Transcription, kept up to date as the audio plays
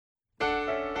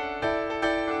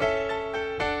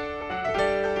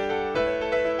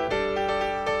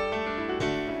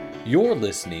You're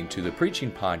listening to the preaching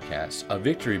podcast of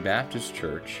Victory Baptist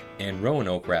Church in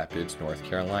Roanoke Rapids, North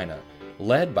Carolina,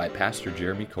 led by Pastor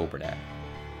Jeremy Coburnack.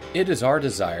 It is our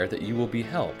desire that you will be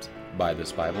helped by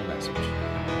this Bible message.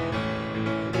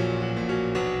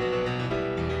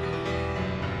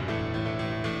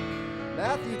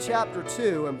 Matthew chapter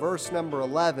 2 and verse number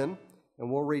 11, and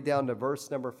we'll read down to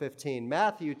verse number 15.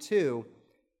 Matthew 2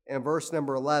 and verse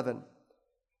number 11.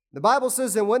 The Bible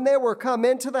says, "And when they were come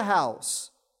into the house,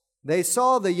 they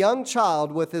saw the young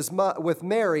child with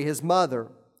Mary his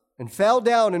mother, and fell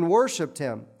down and worshipped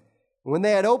him. And when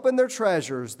they had opened their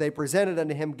treasures, they presented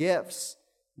unto him gifts,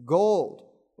 gold,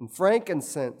 and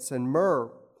frankincense, and myrrh.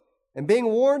 And being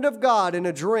warned of God in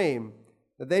a dream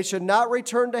that they should not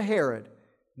return to Herod,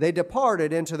 they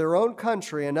departed into their own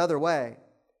country another way.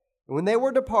 And when they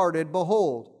were departed,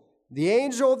 behold, the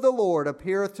angel of the Lord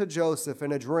appeareth to Joseph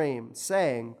in a dream,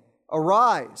 saying,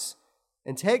 Arise,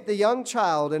 and take the young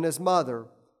child and his mother,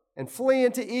 and flee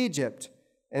into Egypt,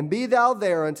 and be thou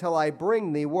there until I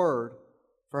bring thee word.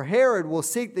 For Herod will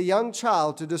seek the young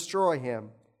child to destroy him."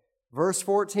 Verse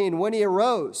 14, "When he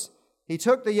arose, he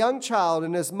took the young child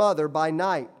and his mother by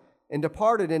night, and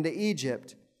departed into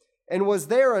Egypt, and was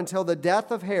there until the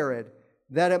death of Herod,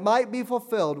 that it might be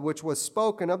fulfilled which was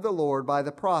spoken of the Lord by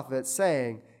the prophet,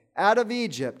 saying, Out of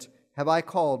Egypt have I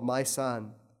called my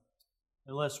son."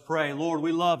 And let's pray. Lord,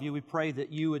 we love you. We pray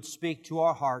that you would speak to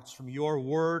our hearts from your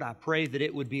word. I pray that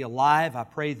it would be alive. I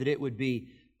pray that it would be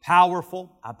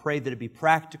powerful. I pray that it be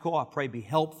practical. I pray it be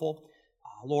helpful.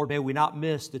 Lord, may we not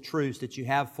miss the truths that you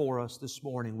have for us this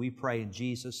morning. We pray in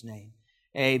Jesus' name.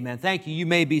 Amen. Thank you. You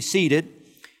may be seated.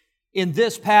 In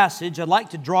this passage, I'd like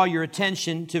to draw your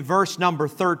attention to verse number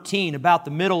 13, about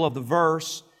the middle of the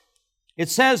verse. It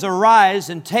says, "Arise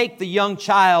and take the young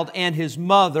child and his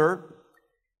mother,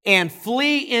 and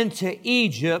flee into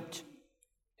Egypt."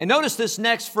 And notice this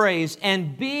next phrase,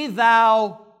 "and be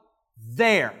thou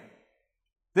there."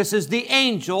 This is the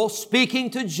angel speaking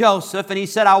to Joseph, and he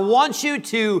said, I want you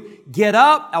to get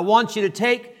up, I want you to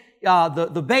take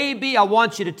the baby, I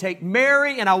want you to take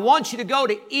Mary, and I want you to go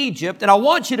to Egypt, and I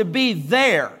want you to be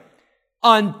there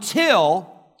until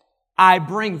I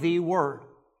bring thee word.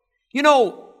 You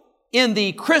know, in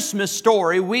the Christmas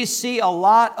story, we see a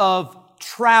lot of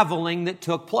traveling that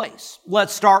took place.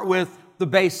 Let's start with the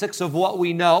basics of what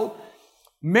we know.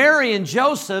 Mary and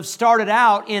Joseph started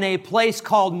out in a place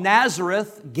called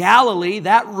Nazareth, Galilee,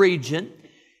 that region.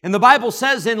 And the Bible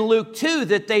says in Luke 2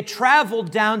 that they traveled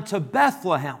down to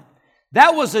Bethlehem.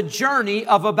 That was a journey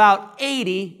of about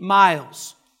 80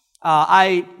 miles.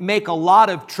 I make a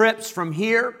lot of trips from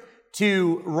here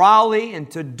to Raleigh and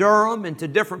to Durham and to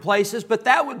different places, but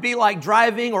that would be like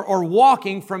driving or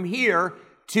walking from here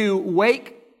to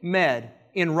Wake Med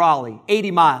in Raleigh,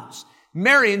 80 miles.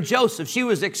 Mary and Joseph, she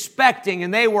was expecting,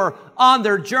 and they were on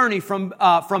their journey from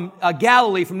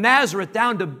Galilee, from Nazareth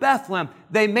down to Bethlehem.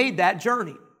 They made that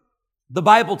journey. The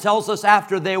Bible tells us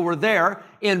after they were there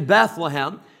in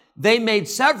Bethlehem, they made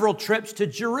several trips to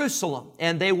Jerusalem,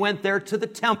 and they went there to the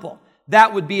temple.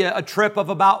 That would be a trip of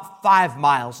about 5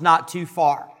 miles, not too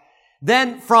far.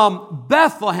 Then from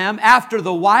Bethlehem, after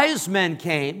the wise men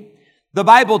came, the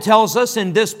Bible tells us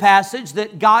in this passage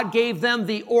that God gave them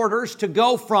the orders to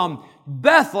go from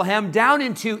Bethlehem down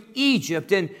into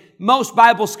Egypt. And most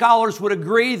Bible scholars would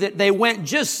agree that they went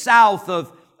just south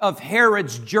of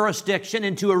Herod's jurisdiction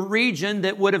into a region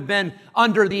that would have been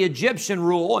under the Egyptian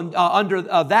rule and under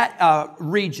that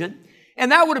region.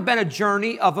 And that would have been a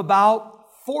journey of about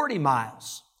 40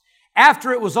 miles.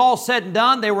 After it was all said and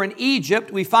done, they were in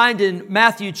Egypt. We find in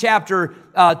Matthew chapter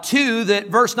 2 that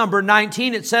verse number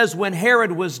 19, it says, "When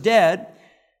Herod was dead,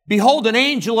 behold, an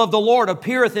angel of the Lord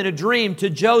appeareth in a dream to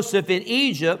Joseph in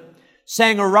Egypt,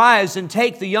 saying, Arise and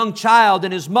take the young child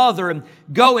and his mother, and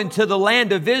go into the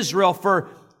land of Israel, for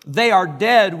they are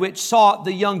dead which sought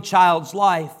the young child's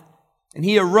life. And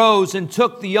he arose and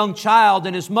took the young child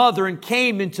and his mother, and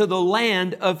came into the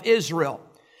land of Israel.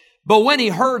 But when he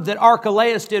heard that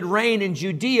Archelaus did reign in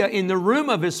Judea in the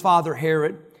room of his father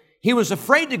Herod, he was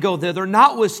afraid to go thither,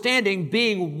 notwithstanding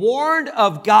being warned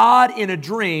of God in a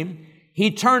dream, he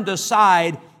turned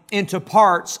aside into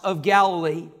parts of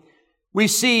Galilee." We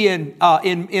see in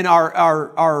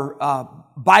our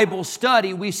Bible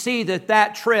study, we see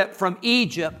that trip from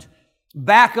Egypt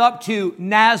back up to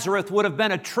Nazareth would have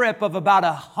been a trip of about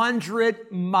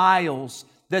 100 miles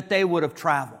that they would have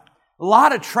traveled. A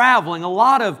lot of traveling, a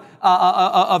lot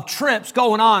of trips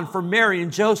going on for Mary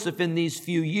and Joseph in these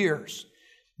few years.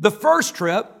 The first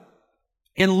trip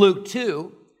in Luke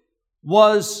 2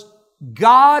 was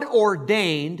God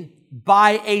ordained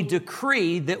by a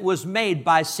decree that was made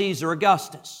by Caesar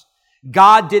Augustus.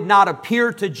 God did not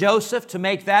appear to Joseph to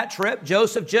make that trip.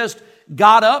 Joseph just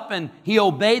got up and he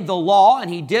obeyed the law and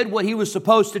he did what he was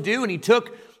supposed to do, and he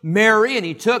took Mary and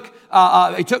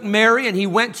he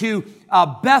went to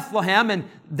Bethlehem, and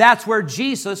that's where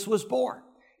Jesus was born.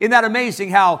 Isn't that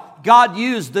amazing how God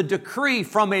used the decree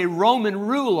from a Roman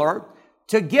ruler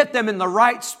to get them in the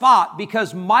right spot?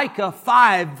 Because Micah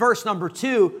 5 verse number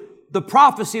 2, the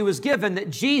prophecy was given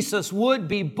that Jesus would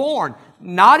be born,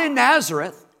 not in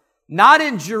Nazareth, not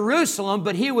in Jerusalem,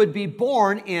 but he would be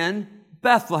born in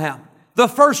Bethlehem. The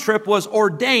first trip was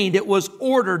ordained. It was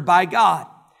ordered by God.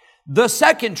 The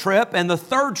second trip and the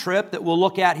third trip that we'll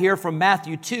look at here from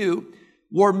Matthew 2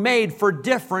 were made for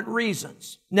different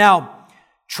reasons. Now,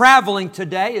 traveling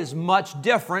today is much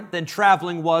different than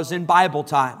traveling was in Bible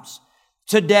times.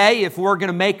 Today, if we're going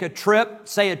to make a trip,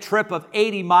 say a trip of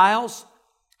 80 miles,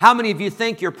 how many of you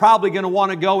think you're probably going to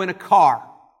want to go in a car?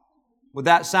 Would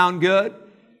that sound good?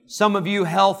 Some of you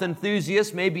health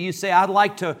enthusiasts, maybe you say, I'd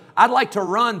like to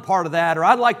run part of that, or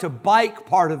I'd like to bike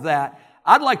part of that.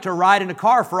 I'd like to ride in a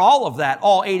car for all of that,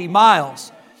 all 80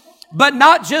 miles. But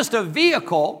not just a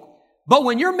vehicle, but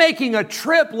when you're making a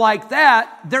trip like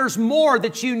that, there's more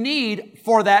that you need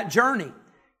for that journey.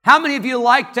 How many of you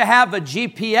like to have a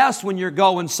GPS when you're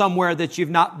going somewhere that you've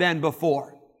not been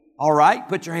before? All right,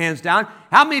 put your hands down.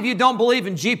 How many of you don't believe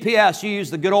in GPS? You use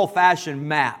the good old-fashioned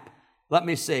map. Let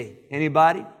me see.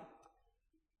 Anybody?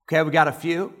 Okay, we got a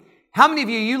few. How many of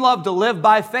you love to live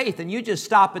by faith and you just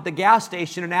stop at the gas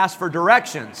station and ask for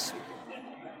directions?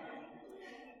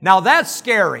 Now that's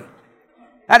scary.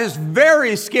 That is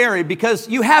very scary, because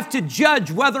you have to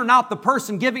judge whether or not the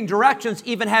person giving directions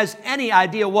even has any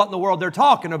idea what in the world they're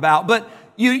talking about. But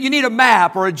you need a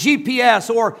map or a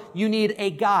GPS, or you need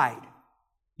a guide.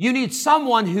 You need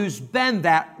someone who's been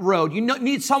that road. You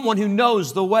need someone who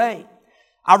knows the way.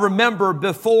 I remember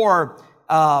before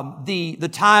the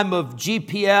time of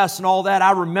GPS and all that,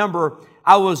 I remember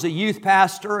I was a youth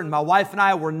pastor and my wife and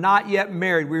I were not yet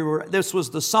married. This was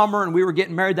the summer and we were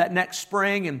getting married that next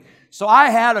spring. And so I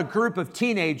had a group of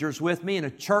teenagers with me in a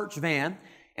church van,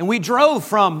 and we drove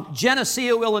from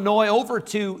Geneseo, Illinois over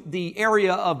to the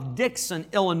area of Dixon,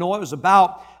 Illinois. It was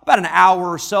about an hour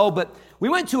or so, but we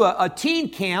went to a teen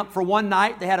camp for one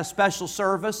night. They had a special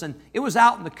service and it was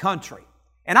out in the country.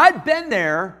 And I'd been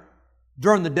there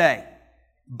during the day,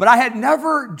 but I had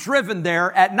never driven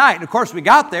there at night. And of course, we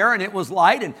got there and it was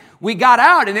light, and we got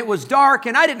out and it was dark,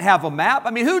 and I didn't have a map.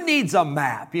 I mean, who needs a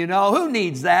map? Who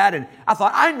needs that? And I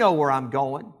thought, I know where I'm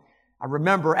going. I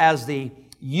remember as the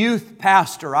youth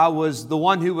pastor, I was the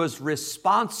one who was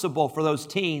responsible for those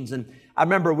teens. And I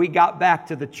remember we got back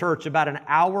to the church about an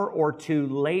hour or two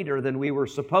later than we were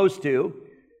supposed to,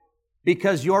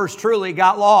 because yours truly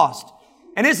got lost.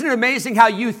 And isn't it amazing how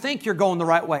you think you're going the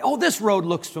right way? Oh, this road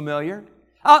looks familiar.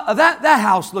 That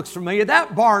house looks familiar.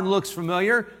 That barn looks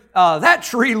familiar. That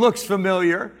tree looks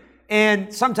familiar.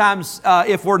 And sometimes,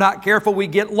 if we're not careful, we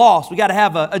get lost. We got to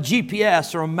have a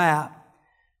GPS or a map.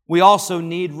 We also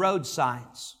need road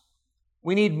signs.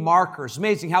 We need markers.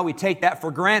 Amazing how we take that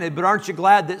for granted, but aren't you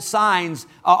glad that signs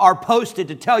are posted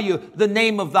to tell you the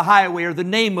name of the highway or the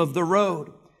name of the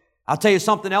road? I'll tell you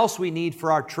something else we need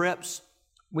for our trips.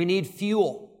 We need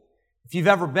fuel. If you've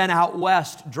ever been out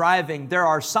west driving, there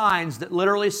are signs that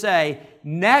literally say,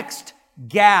 next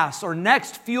gas or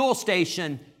next fuel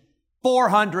station,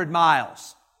 400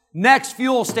 miles. Next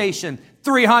fuel station,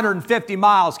 350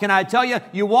 miles. Can I tell you,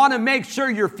 you want to make sure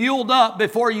you're fueled up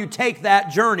before you take that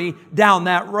journey down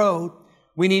that road.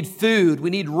 We need food. We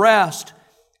need rest.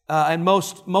 And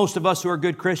most of us who are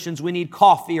good Christians, we need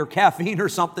coffee or caffeine or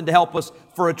something to help us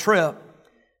for a trip.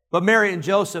 But Mary and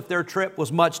Joseph, their trip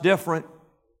was much different.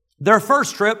 Their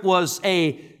first trip was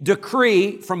a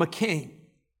decree from a king.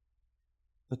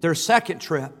 But their second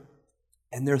trip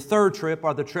and their third trip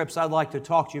are the trips I'd like to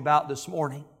talk to you about this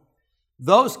morning.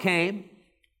 Those came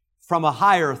from a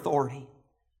higher authority.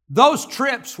 Those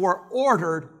trips were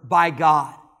ordered by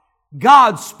God.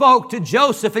 God spoke to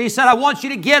Joseph and He said, I want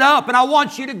you to get up and I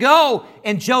want you to go.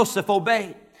 And Joseph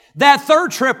obeyed. That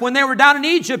third trip, when they were down in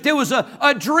Egypt, it was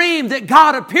a dream that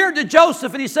God appeared to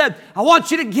Joseph and He said, I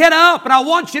want you to get up and I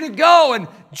want you to go. And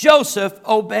Joseph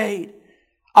obeyed.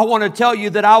 I want to tell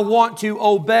you that I want to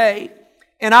obey,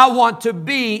 and I want to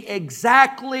be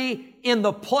exactly in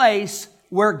the place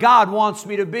where God wants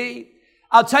me to be.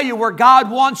 I'll tell you where God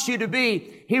wants you to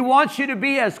be. He wants you to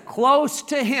be as close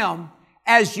to Him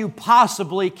as you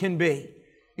possibly can be.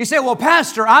 You say, well,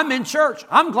 Pastor, I'm in church.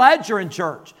 I'm glad you're in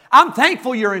church. I'm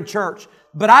thankful you're in church.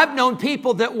 But I've known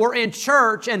people that were in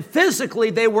church and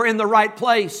physically they were in the right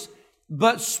place,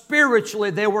 but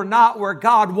spiritually they were not where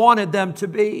God wanted them to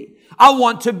be. I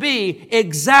want to be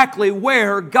exactly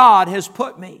where God has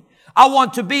put me. I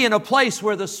want to be in a place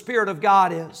where the Spirit of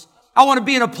God is. I want to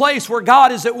be in a place where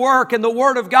God is at work and the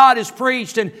Word of God is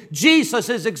preached and Jesus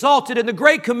is exalted and the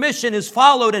Great Commission is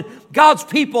followed and God's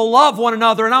people love one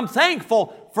another. And I'm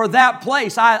thankful for that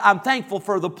place. I'm thankful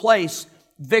for the place,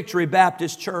 Victory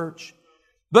Baptist Church.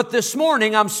 But this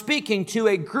morning I'm speaking to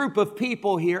a group of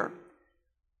people here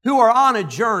who are on a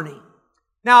journey.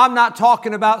 Now, I'm not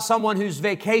talking about someone who's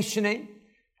vacationing.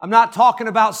 I'm not talking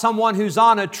about someone who's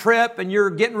on a trip and you're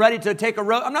getting ready to take a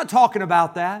road. I'm not talking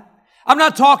about that. I'm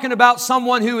not talking about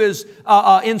someone who is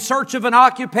in search of an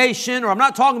occupation, or I'm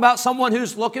not talking about someone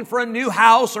who's looking for a new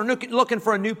house or looking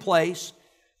for a new place.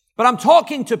 But I'm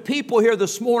talking to people here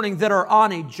this morning that are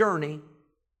on a journey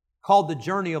called the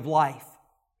journey of life.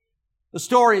 The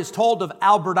story is told of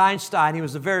Albert Einstein. He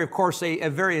was a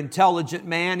very intelligent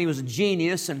man. He was a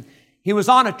genius, and he was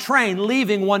on a train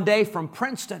leaving one day from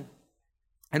Princeton.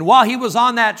 And while he was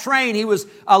on that train, he was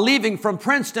leaving from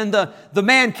Princeton, the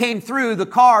man came through the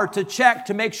car to check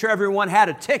to make sure everyone had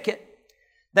a ticket.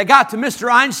 They got to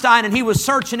Mr. Einstein and he was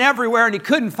searching everywhere and he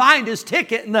couldn't find his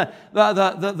ticket. And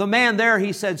the man there,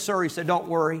 he said, "Sir," he said, "don't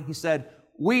worry." He said,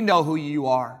 "We know who you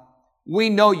are. We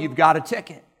know you've got a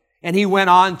ticket." And he went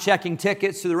on checking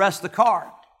tickets to the rest of the car.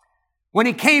 When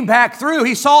he came back through,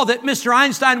 he saw that Mr.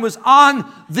 Einstein was on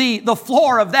the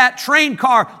floor of that train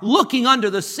car looking under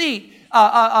the seat.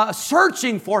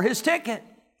 Searching for his ticket.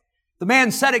 The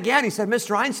man said again, he said,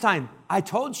 "Mr. Einstein, I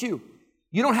told you,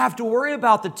 you don't have to worry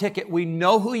about the ticket. We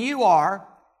know who you are,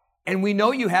 and we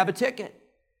know you have a ticket."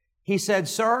 He said,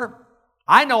 "Sir,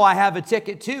 I know I have a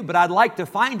ticket too, but I'd like to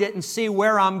find it and see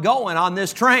where I'm going on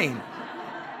this train."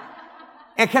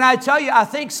 And can I tell you, I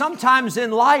think sometimes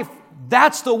in life,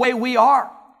 that's the way we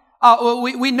are.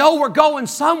 We know we're going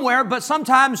somewhere, but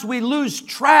sometimes we lose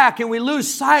track and we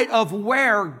lose sight of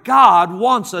where God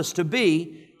wants us to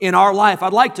be in our life.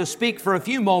 I'd like to speak for a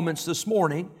few moments this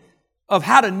morning of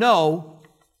how to know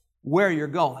where you're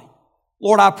going.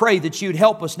 Lord, I pray that you'd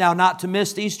help us now not to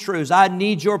miss these truths. I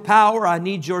need your power. I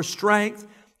need your strength.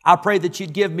 I pray that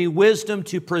you'd give me wisdom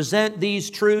to present these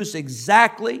truths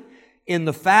exactly in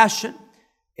the fashion,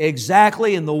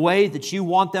 exactly in the way that you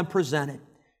want them presented.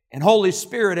 And Holy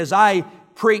Spirit, as I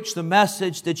preach the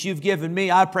message that you've given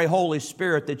me, I pray, Holy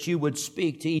Spirit, that you would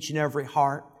speak to each and every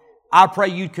heart. I pray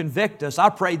you'd convict us. I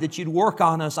pray that you'd work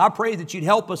on us. I pray that you'd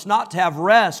help us not to have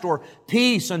rest or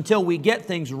peace until we get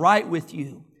things right with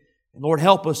you. And Lord,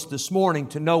 help us this morning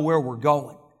to know where we're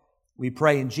going. We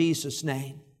pray in Jesus'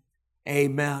 name.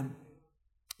 Amen.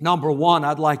 Number one,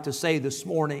 I'd like to say this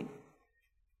morning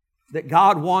that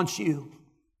God wants you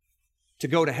to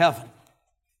go to heaven.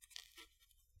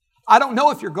 I don't know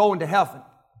if you're going to heaven,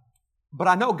 but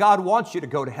I know God wants you to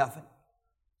go to heaven.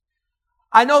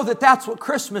 I know that that's what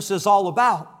Christmas is all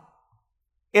about.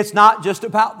 It's not just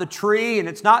about the tree, and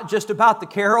it's not just about the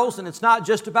carols, and it's not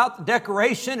just about the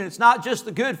decoration, and it's not just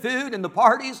the good food and the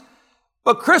parties,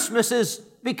 but Christmas is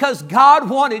because God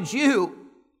wanted you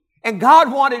and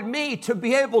God wanted me to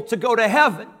be able to go to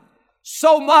heaven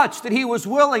so much that He was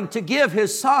willing to give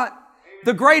His Son.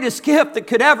 The greatest gift that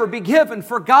could ever be given,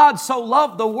 for God so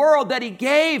loved the world that He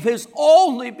gave His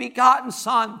only begotten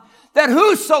Son, that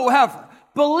whosoever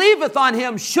believeth on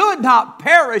Him should not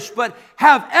perish, but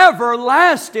have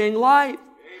everlasting life.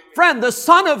 Friend, the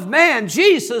Son of Man,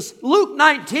 Jesus, Luke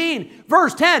 19,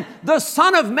 verse 10, the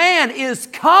Son of Man is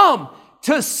come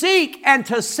to seek and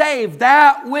to save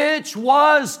that which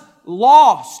was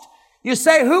lost. You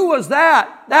say, who was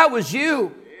that? That was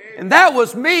you. And that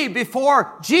was me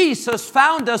before Jesus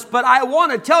found us. But I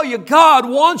want to tell you, God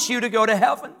wants you to go to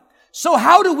heaven. So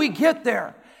how do we get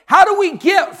there? How do we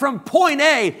get from point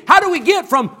A? How do we get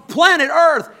from planet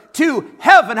Earth to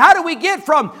heaven? How do we get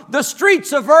from the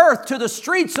streets of earth to the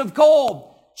streets of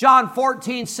gold? John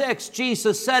 14:6,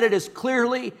 Jesus said it as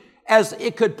clearly as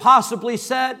it could possibly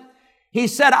said. He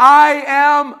said, "I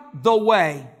am the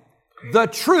way, the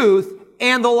truth,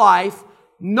 and the life.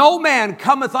 No man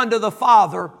cometh unto the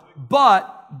Father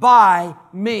but by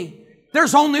me."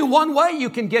 There's only one way you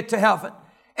can get to heaven.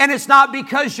 And it's not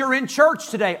because you're in church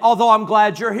today, although I'm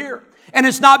glad you're here. And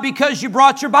it's not because you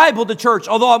brought your Bible to church,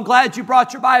 although I'm glad you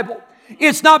brought your Bible.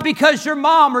 It's not because your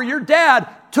mom or your dad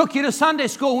took you to Sunday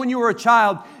school when you were a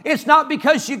child. It's not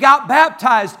because you got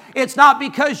baptized. It's not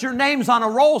because your name's on a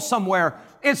roll somewhere.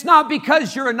 It's not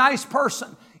because you're a nice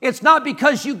person. It's not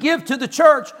because you give to the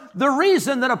church. The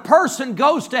reason that a person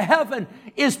goes to heaven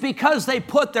is because they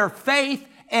put their faith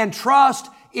and trust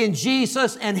in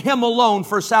Jesus and Him alone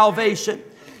for salvation.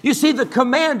 You see, the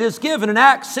command is given in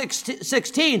Acts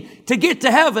 16 to get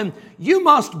to heaven. You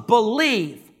must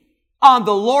believe on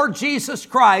the Lord Jesus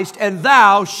Christ and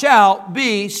thou shalt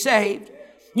be saved.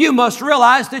 You must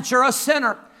realize that you're a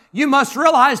sinner. You must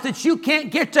realize that you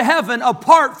can't get to heaven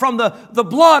apart from the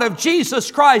blood of Jesus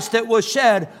Christ that was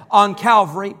shed on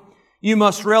Calvary. You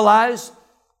must realize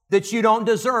that you don't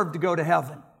deserve to go to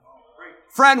heaven.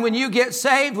 Friend, when you get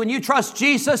saved, when you trust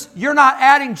Jesus, you're not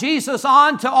adding Jesus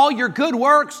on to all your good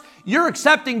works. You're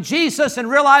accepting Jesus and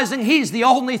realizing He's the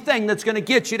only thing that's going to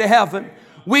get you to heaven.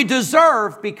 We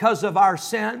deserve, because of our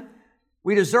sin,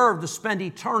 we deserve to spend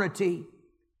eternity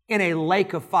in a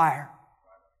lake of fire.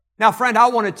 Now, friend, I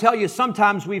want to tell you,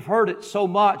 sometimes we've heard it so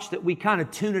much that we kind of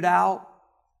tune it out.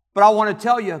 But I want to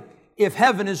tell you, if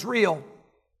heaven is real,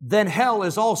 then hell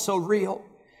is also real.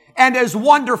 And as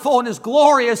wonderful and as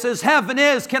glorious as heaven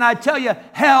is, can I tell you,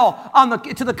 hell,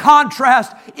 to the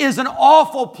contrast, is an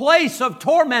awful place of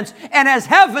torments. And as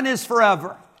heaven is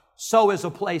forever, so is a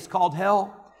place called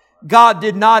hell. God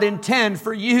did not intend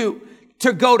for you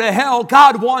to go to hell.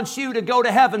 God wants you to go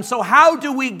to heaven. So how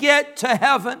do we get to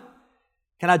heaven?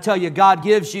 Can I tell you, God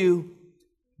gives you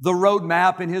the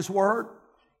roadmap in His Word.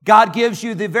 God gives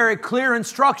you the very clear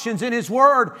instructions in His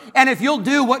Word. And if you'll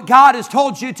do what God has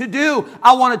told you to do,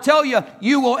 I want to tell you,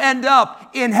 you will end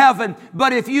up in heaven.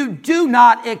 But if you do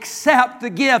not accept the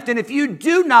gift, and if you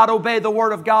do not obey the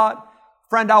Word of God,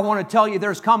 friend, I want to tell you,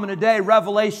 there's coming a day,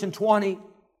 Revelation 20,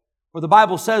 where the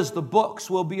Bible says the books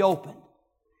will be opened.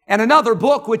 And another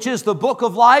book, which is the book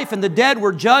of life, and the dead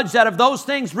were judged out of those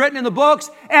things written in the books,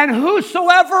 and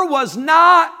whosoever was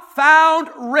not found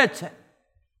written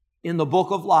in the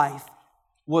book of life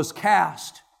was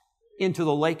cast into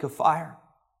the lake of fire.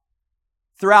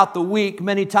 Throughout the week,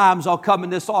 many times I'll come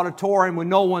in this auditorium when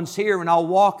no one's here, and I'll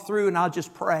walk through and I'll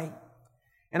just pray.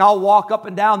 And I'll walk up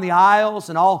and down the aisles,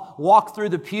 and I'll walk through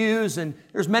the pews, and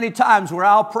there's many times where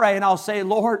I'll pray and I'll say,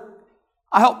 Lord,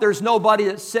 I hope there's nobody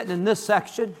that's sitting in this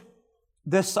section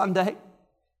this Sunday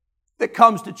that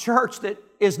comes to church that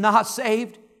is not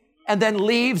saved and then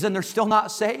leaves and they're still not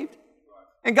saved.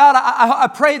 And God, I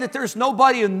pray that there's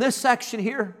nobody in this section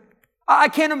here. I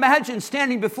can't imagine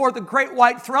standing before the great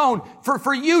white throne,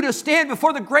 for you to stand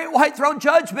before the great white throne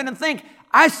judgment and think,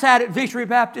 I sat at Victory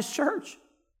Baptist Church.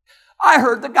 I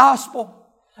heard the gospel.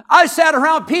 I sat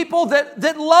around people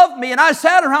that loved me, and I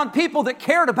sat around people that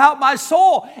cared about my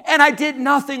soul, and I did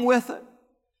nothing with it.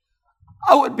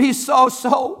 I would be so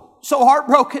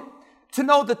heartbroken to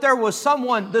know that there was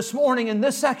someone this morning in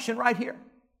this section right here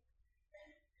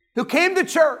who came to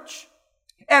church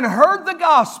and heard the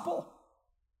gospel,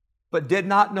 but did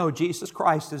not know Jesus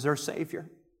Christ as their Savior.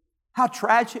 How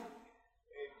tragic.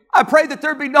 I pray that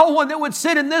there'd be no one that would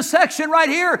sit in this section right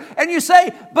here and you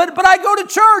say, but I go to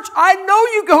church. I know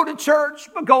you go to church,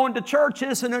 but going to church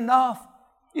isn't enough.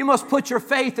 You must put your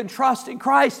faith and trust in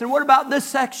Christ. And what about this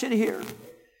section here?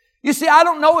 You see, I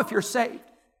don't know if you're saved.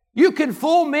 You can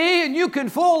fool me and you can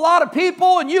fool a lot of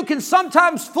people and you can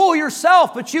sometimes fool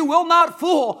yourself, but you will not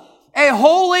fool a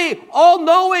holy,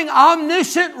 all-knowing,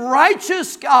 omniscient,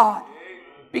 righteous God,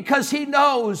 because He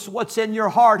knows what's in your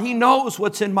heart. He knows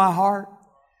what's in my heart.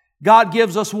 God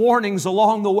gives us warnings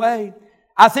along the way.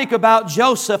 I think about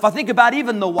Joseph. I think about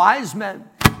even the wise men,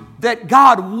 that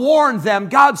God warned them.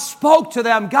 God spoke to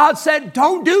them. God said,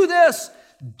 don't do this.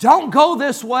 Don't go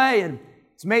this way. And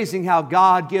it's amazing how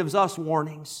God gives us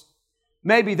warnings.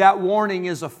 Maybe that warning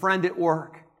is a friend at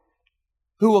work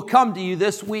who will come to you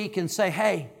this week and say,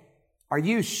 hey, are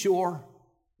you sure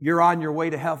you're on your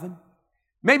way to heaven?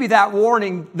 Maybe that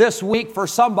warning this week for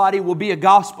somebody will be a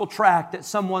gospel tract that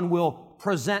someone will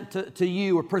present to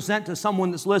you or present to someone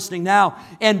that's listening now.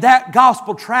 And that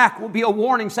gospel tract will be a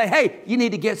warning. Say, hey, you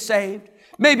need to get saved.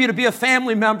 Maybe it'll be a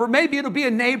family member. Maybe it'll be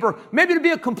a neighbor. Maybe it'll be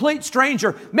a complete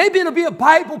stranger. Maybe it'll be a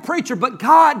Bible preacher. But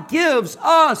God gives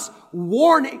us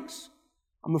warnings.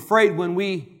 I'm afraid when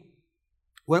we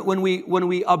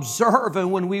observe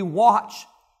and when we watch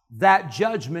that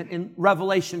judgment in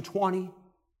Revelation 20,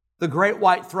 the great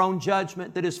white throne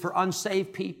judgment that is for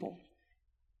unsaved people,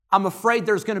 I'm afraid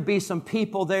there's going to be some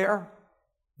people there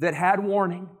that had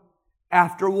warning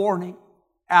after warning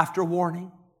after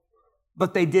warning,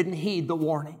 but they didn't heed the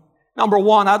warning. Number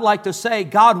one, I'd like to say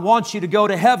God wants you to go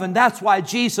to heaven. That's why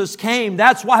Jesus came.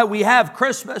 That's why we have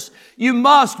Christmas. You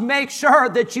must make sure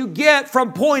that you get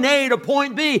from point A to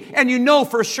point B and you know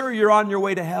for sure you're on your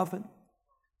way to heaven.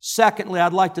 Secondly,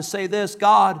 I'd like to say this.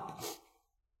 God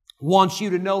wants you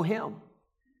to know Him.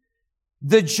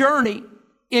 The journey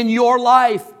in your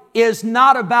life is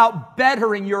not about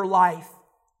bettering your life.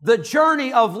 The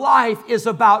journey of life is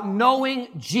about knowing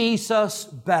Jesus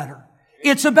better.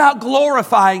 It's about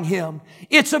glorifying Him.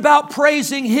 It's about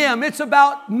praising Him. It's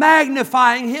about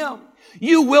magnifying Him.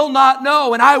 You will not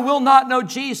know, and I will not know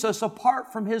Jesus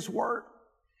apart from His Word.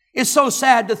 It's so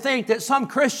sad to think that some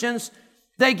Christians,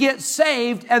 they get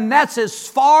saved, and that's as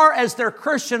far as their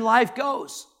Christian life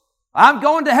goes. I'm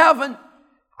going to heaven.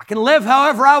 I can live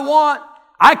however I want.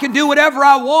 I can do whatever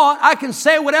I want. I can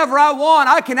say whatever I want.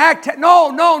 I can act.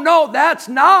 No. That's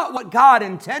not what God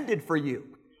intended for you.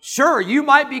 Sure, you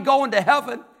might be going to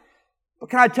heaven, but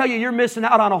can I tell you, you're missing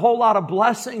out on a whole lot of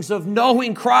blessings of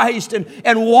knowing Christ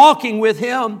and walking with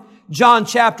Him. John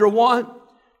chapter 1.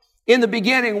 In the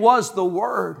beginning was the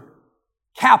Word,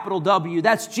 capital W,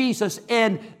 that's Jesus,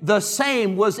 and the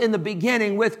same was in the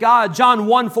beginning with God. John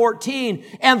 1:14,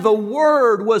 and the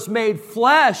Word was made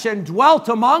flesh and dwelt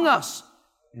among us,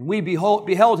 and we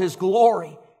beheld His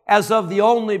glory as of the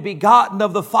only begotten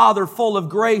of the Father, full of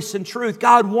grace and truth.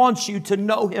 God wants you to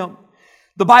know Him.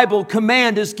 The Bible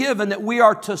command is given that we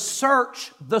are to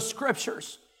search the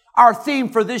Scriptures. Our theme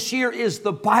for this year is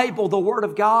the Bible, the Word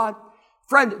of God.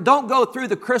 Friend, don't go through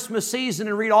the Christmas season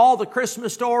and read all the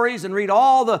Christmas stories and read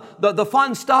all the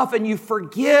fun stuff and you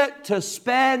forget to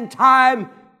spend time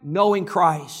knowing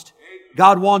Christ.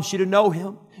 God wants you to know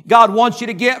Him. God wants you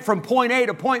to get from point A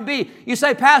to point B. You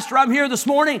say, Pastor, I'm here this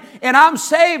morning and I'm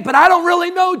saved, but I don't really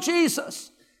know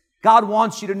Jesus. God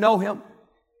wants you to know Him,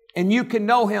 and you can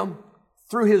know Him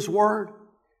through His Word.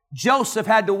 Joseph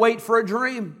had to wait for a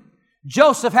dream.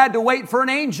 Joseph had to wait for an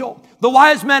angel. The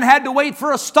wise men had to wait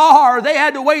for a star. They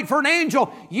had to wait for an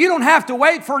angel. You don't have to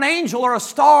wait for an angel or a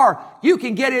star. You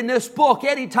can get in this book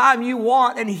anytime you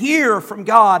want and hear from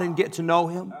God and get to know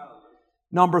Him.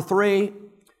 Number 3,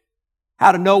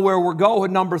 how to know where we're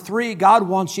going. Number 3, God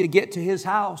wants you to get to His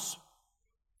house.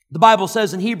 The Bible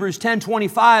says in Hebrews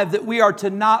 10:25 that we are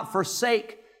to not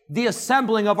forsake the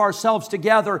assembling of ourselves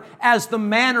together as the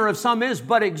manner of some is,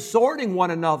 but exhorting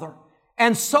one another.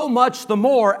 And so much the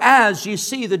more as you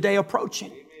see the day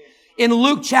approaching. In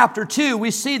Luke chapter 2,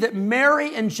 we see that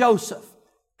Mary and Joseph,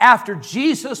 after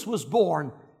Jesus was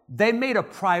born, they made a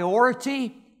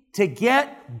priority to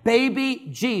get baby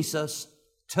Jesus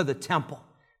to the temple.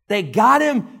 They got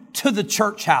Him to the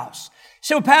church house.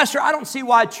 So, Pastor, I don't see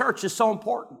why church is so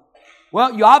important.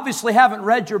 Well, you obviously haven't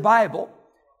read your Bible,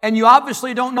 and you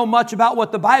obviously don't know much about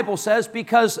what the Bible says,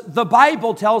 because the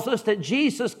Bible tells us that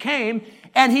Jesus came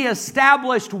and He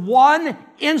established one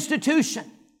institution.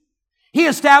 He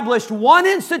established one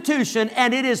institution,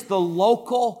 and it is the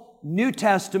local New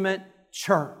Testament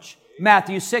church.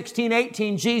 Matthew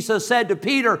 16:18, Jesus said to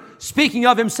Peter, speaking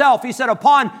of Himself, He said,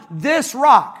 upon this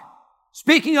rock,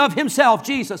 speaking of Himself,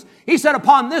 Jesus, He said,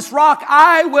 upon this rock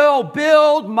I will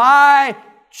build my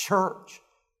church.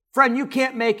 Friend, you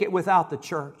can't make it without the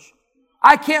church.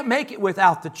 I can't make it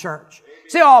without the church.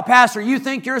 Say, oh, Pastor, you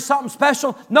think you're something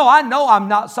special? No, I know I'm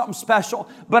not something special,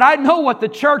 but I know what the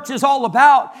church is all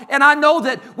about. And I know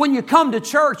that when you come to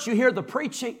church, you hear the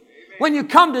preaching. When you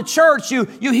come to church, you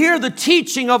hear the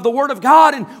teaching of the Word of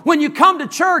God. And when you come to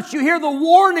church, you hear the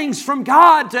warnings from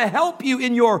God to help you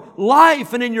in your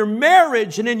life and in your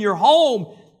marriage and in your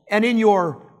home and in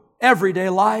your everyday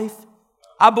life.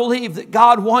 I believe that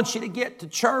God wants you to get to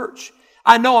church.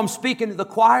 I know I'm speaking to the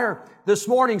choir this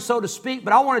morning, so to speak,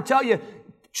 but I want to tell you,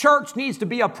 church needs to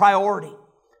be a priority.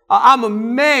 I'm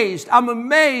amazed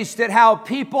at how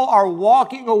people are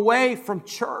walking away from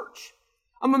church.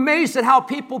 I'm amazed at how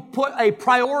people put a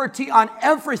priority on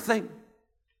everything.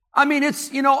 I mean,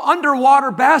 it's, underwater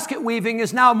basket weaving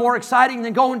is now more exciting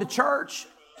than going to church.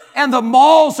 And the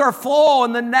malls are full,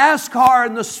 and the NASCAR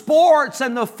and the sports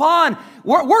and the fun.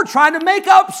 We're trying to make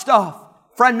up stuff.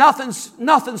 Friend,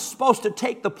 nothing's supposed to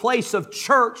take the place of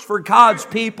church for God's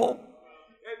people.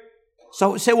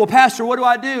 So say, well, Pastor, what do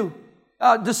I do?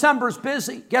 December's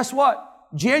busy. Guess what?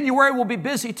 January will be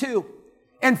busy too.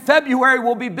 And February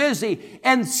will be busy.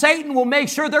 And Satan will make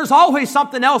sure there's always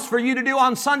something else for you to do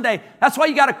on Sunday. That's why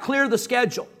you got to clear the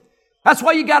schedule. That's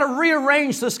why you got to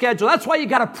rearrange the schedule. That's why you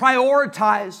got to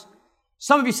prioritize.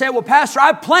 Some of you say, well, Pastor,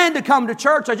 I plan to come to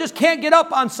church. I just can't get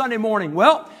up on Sunday morning.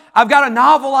 Well, I've got a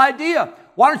novel idea.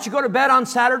 Why don't you go to bed on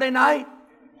Saturday night?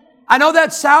 I know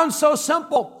that sounds so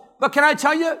simple, but can I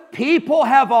tell you, people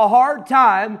have a hard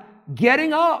time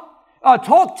getting up.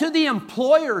 Talk to the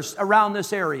employers around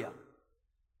this area.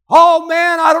 Oh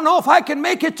man, I don't know if I can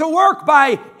make it to work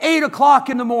by 8 o'clock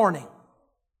in the morning.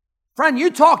 Friend,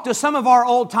 you talk to some of our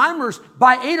old timers,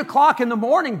 by 8 o'clock in the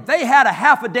morning, they had a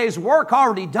half a day's work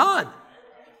already done.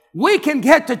 We can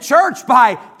get to church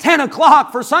by 10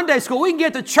 o'clock for Sunday school. We can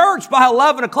get to church by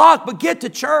 11 o'clock, but get to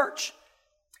church.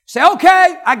 Say,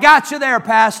 okay, I got you there,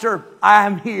 Pastor.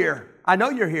 I'm here. I know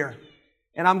you're here,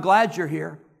 and I'm glad you're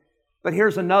here. But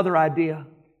here's another idea.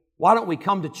 Why don't we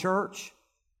come to church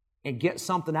and get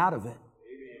something out of it?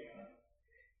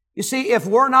 You see, if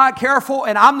we're not careful,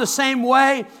 and I'm the same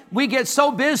way, we get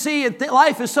so busy and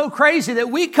life is so crazy that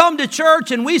we come to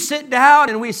church and we sit down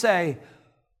and we say,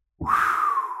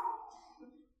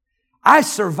 I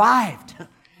survived.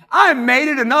 I made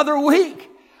it another week.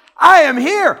 I am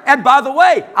here. And by the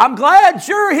way, I'm glad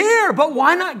you're here, but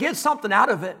why not get something out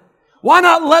of it? Why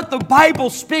not let the Bible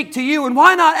speak to you? And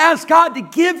why not ask God to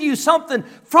give you something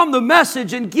from the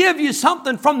message and give you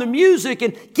something from the music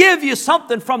and give you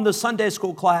something from the Sunday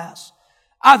school class?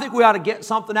 I think we ought to get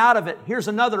something out of it. Here's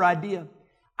another idea.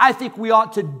 I think we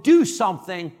ought to do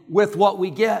something with what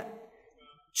we get.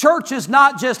 Church is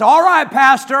not just, all right,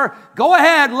 Pastor, go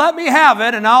ahead, let me have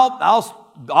it, and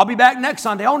I'll be back next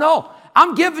Sunday. Oh no,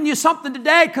 I'm giving you something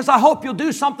today because I hope you'll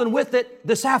do something with it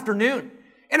this afternoon.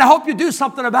 And I hope you do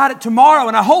something about it tomorrow,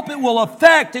 and I hope it will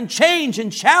affect and change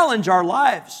and challenge our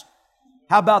lives.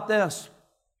 How about this?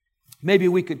 Maybe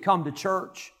we could come to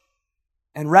church,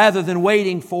 and rather than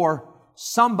waiting for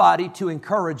somebody to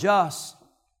encourage us,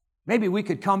 maybe we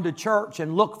could come to church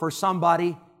and look for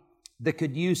somebody that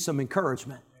could use some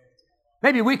encouragement.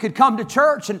 Maybe we could come to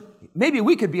church and maybe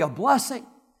we could be a blessing.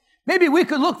 Maybe we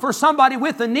could look for somebody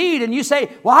with a need and you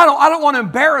say, well, I don't want to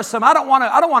embarrass them. I don't want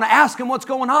to ask them what's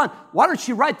going on. Why don't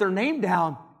you write their name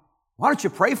down? Why don't you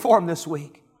pray for them this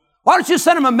week? Why don't you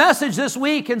send them a message this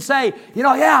week and say,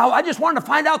 I just wanted to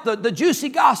find out the juicy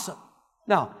gossip.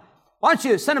 No. Why don't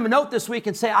you send them a note this week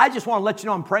and say, I just want to let you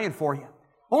know I'm praying for you.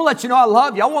 I want to let you know I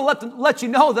love you. I want to let you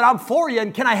know that I'm for you.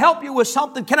 And can I help you with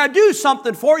something? Can I do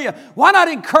something for you? Why not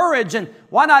encourage and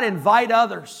why not invite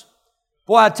others?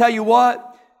 Boy, I tell you what,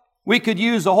 we could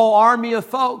use a whole army of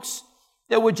folks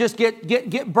that would just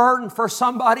get burdened for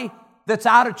somebody that's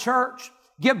out of church.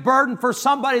 Get burdened for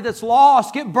somebody that's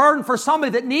lost. Get burdened for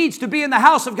somebody that needs to be in the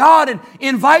house of God and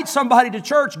invite somebody to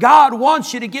church. God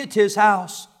wants you to get to His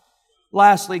house.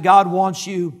 Lastly, God wants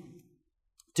you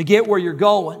to get where you're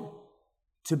going,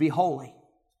 to be holy.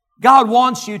 God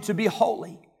wants you to be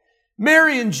holy.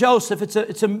 Mary and Joseph,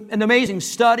 it's an amazing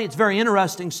study. It's a very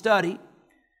interesting study.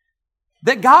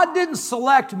 That God didn't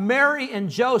select Mary and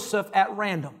Joseph at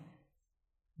random.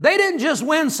 They didn't just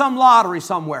win some lottery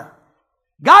somewhere.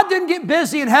 God didn't get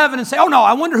busy in heaven and say, oh no,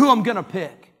 I wonder who I'm going to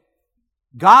pick.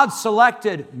 God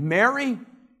selected Mary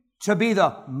to be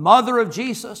the mother of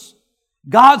Jesus.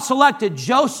 God selected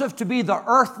Joseph to be the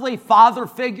earthly father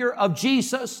figure of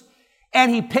Jesus.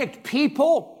 And He picked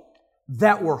people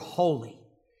that were holy.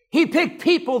 He picked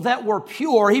people that were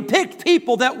pure. He picked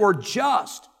people that were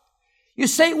just. You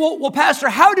say, well, Pastor,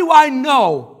 how do I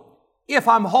know if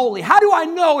I'm holy? How do I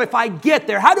know if I get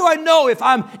there? How do I know if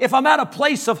I'm at a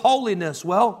place of holiness?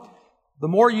 Well, the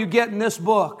more you get in this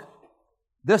book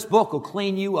will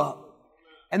clean you up.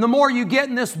 And the more you get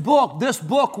in this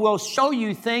book will show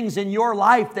you things in your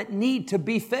life that need to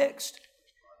be fixed.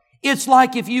 It's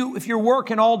like if you're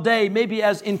working all day, maybe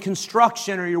as in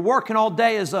construction, or you're working all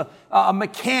day as a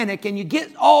mechanic, and you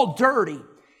get all dirty,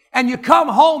 and you come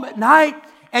home at night,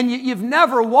 and you've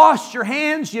never washed your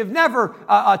hands, you've never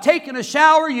taken a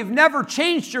shower, you've never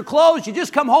changed your clothes, you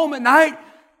just come home at night,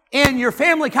 and your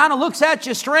family kind of looks at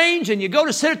you strange, and you go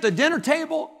to sit at the dinner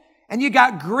table, and you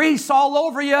got grease all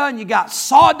over you, and you got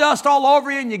sawdust all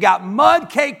over you, and you got mud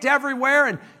caked everywhere,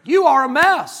 and you are a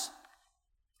mess.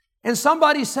 And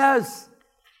somebody says,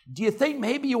 do you think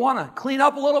maybe you want to clean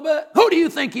up a little bit? Who do you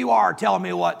think you are telling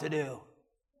me what to do?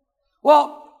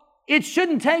 Well, it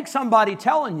shouldn't take somebody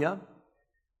telling you,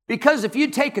 because if you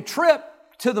take a trip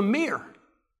to the mirror,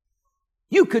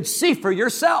 you could see for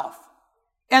yourself.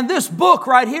 And this book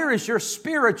right here is your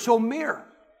spiritual mirror.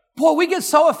 Boy, we get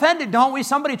so offended, don't we?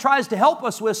 Somebody tries to help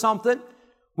us with something.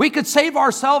 We could save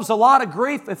ourselves a lot of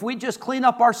grief if we just clean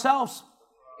up ourselves.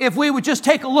 If we would just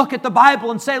take a look at the Bible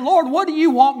and say, Lord, what do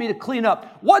you want me to clean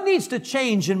up? What needs to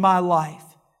change in my life?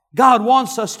 God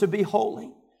wants us to be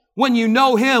holy. When you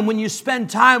know Him, when you spend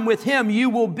time with Him, you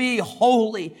will be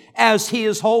holy as He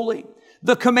is holy.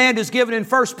 The command is given in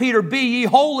 1 Peter, be ye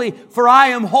holy, for I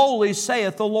am holy,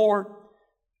 saith the Lord.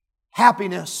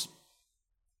 Happiness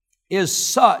is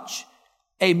such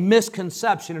a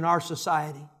misconception in our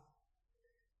society.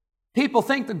 People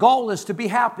think the goal is to be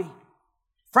happy.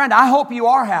 Friend, I hope you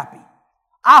are happy.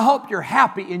 I hope you're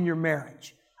happy in your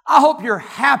marriage. I hope you're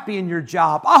happy in your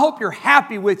job. I hope you're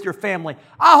happy with your family.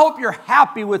 I hope you're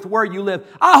happy with where you live.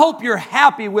 I hope you're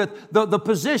happy with the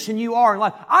position you are in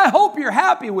life. I hope you're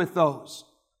happy with those.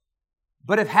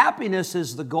 But if happiness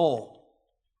is the goal,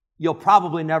 you'll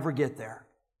probably never get there.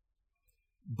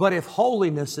 But if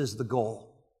holiness is the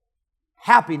goal,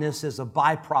 happiness is a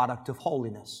byproduct of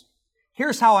holiness.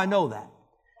 Here's how I know that.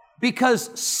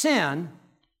 Because sin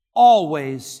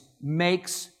always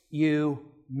makes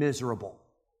you miserable.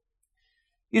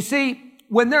 You see,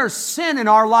 when there's sin in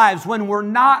our lives, when we're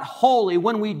not holy,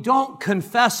 when we don't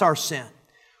confess our sin,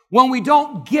 when we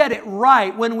don't get it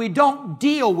right, when we don't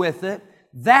deal with it,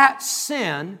 that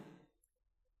sin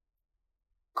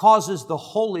causes the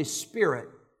Holy Spirit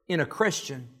in a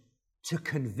Christian to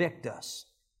convict us.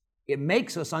 It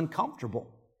makes us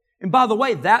uncomfortable. And by the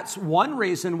way, that's one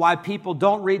reason why people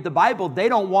don't read the Bible. They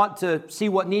don't want to see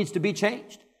what needs to be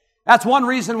changed. That's one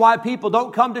reason why people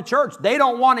don't come to church. They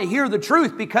don't want to hear the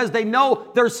truth because they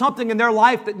know there's something in their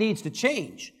life that needs to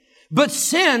change. But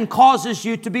sin causes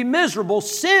you to be miserable.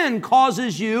 Sin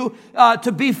causes you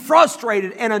to be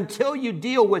frustrated. And until you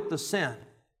deal with the sin,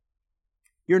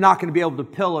 you're not going to be able to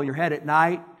pillow your head at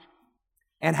night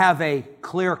and have a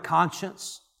clear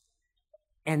conscience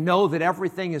and know that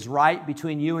everything is right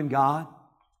between you and God.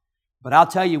 But I'll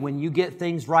tell you, when you get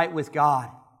things right with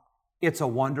God, it's a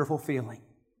wonderful feeling.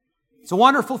 It's a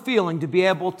wonderful feeling to be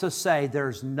able to say,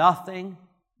 there's nothing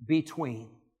between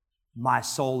my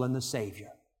soul and the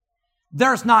Savior.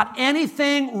 There's not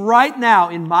anything right now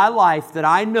in my life that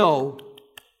I know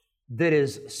that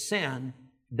is sin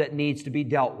that needs to be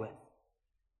dealt with.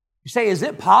 You say, is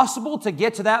it possible to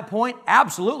get to that point?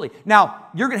 Absolutely. Now,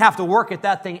 you're going to have to work at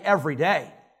that thing every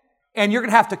day. And you're going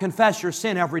to have to confess your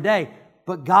sin every day.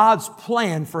 But God's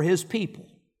plan for His people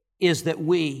is that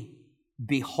we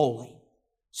be holy.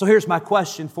 So here's my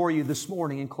question for you this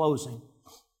morning in closing.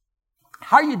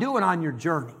 How are you doing on your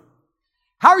journey?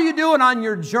 How are you doing on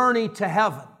your journey to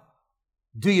heaven?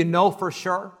 Do you know for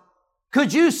sure?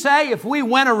 Could you say if we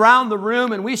went around the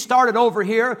room and we started over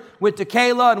here with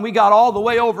Tequila and we got all the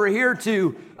way over here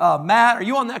to Matt? Are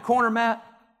you on that corner, Matt?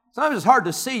 Sometimes it's hard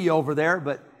to see you over there,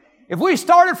 but if we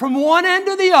started from one end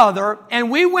to the other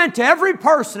and we went to every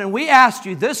person and we asked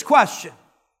you this question,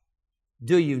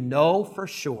 do you know for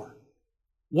sure?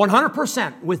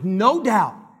 100%, with no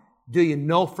doubt, do you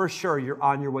know for sure you're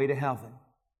on your way to heaven?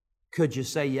 Could you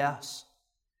say yes?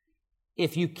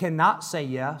 If you cannot say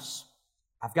yes,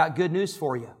 I've got good news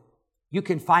for you. You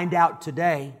can find out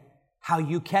today how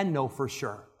you can know for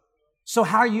sure. So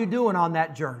how are you doing on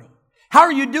that journey? How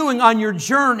are you doing on your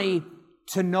journey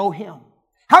to know Him?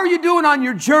 How are you doing on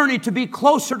your journey to be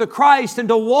closer to Christ and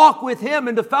to walk with Him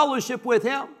and to fellowship with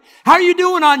Him? How are you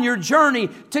doing on your journey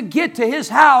to get to His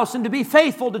house and to be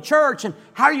faithful to church? And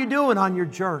how are you doing on your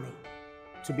journey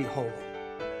to be holy?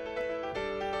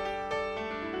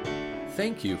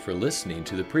 Thank you for listening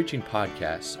to the preaching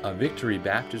podcast of Victory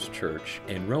Baptist Church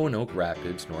in Roanoke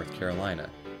Rapids, North Carolina,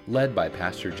 led by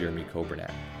Pastor Jeremy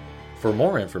Coburnett. For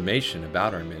more information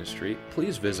about our ministry,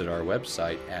 please visit our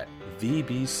website at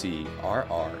vbcrr.org.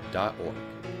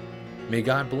 May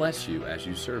God bless you as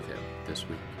you serve Him this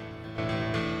week.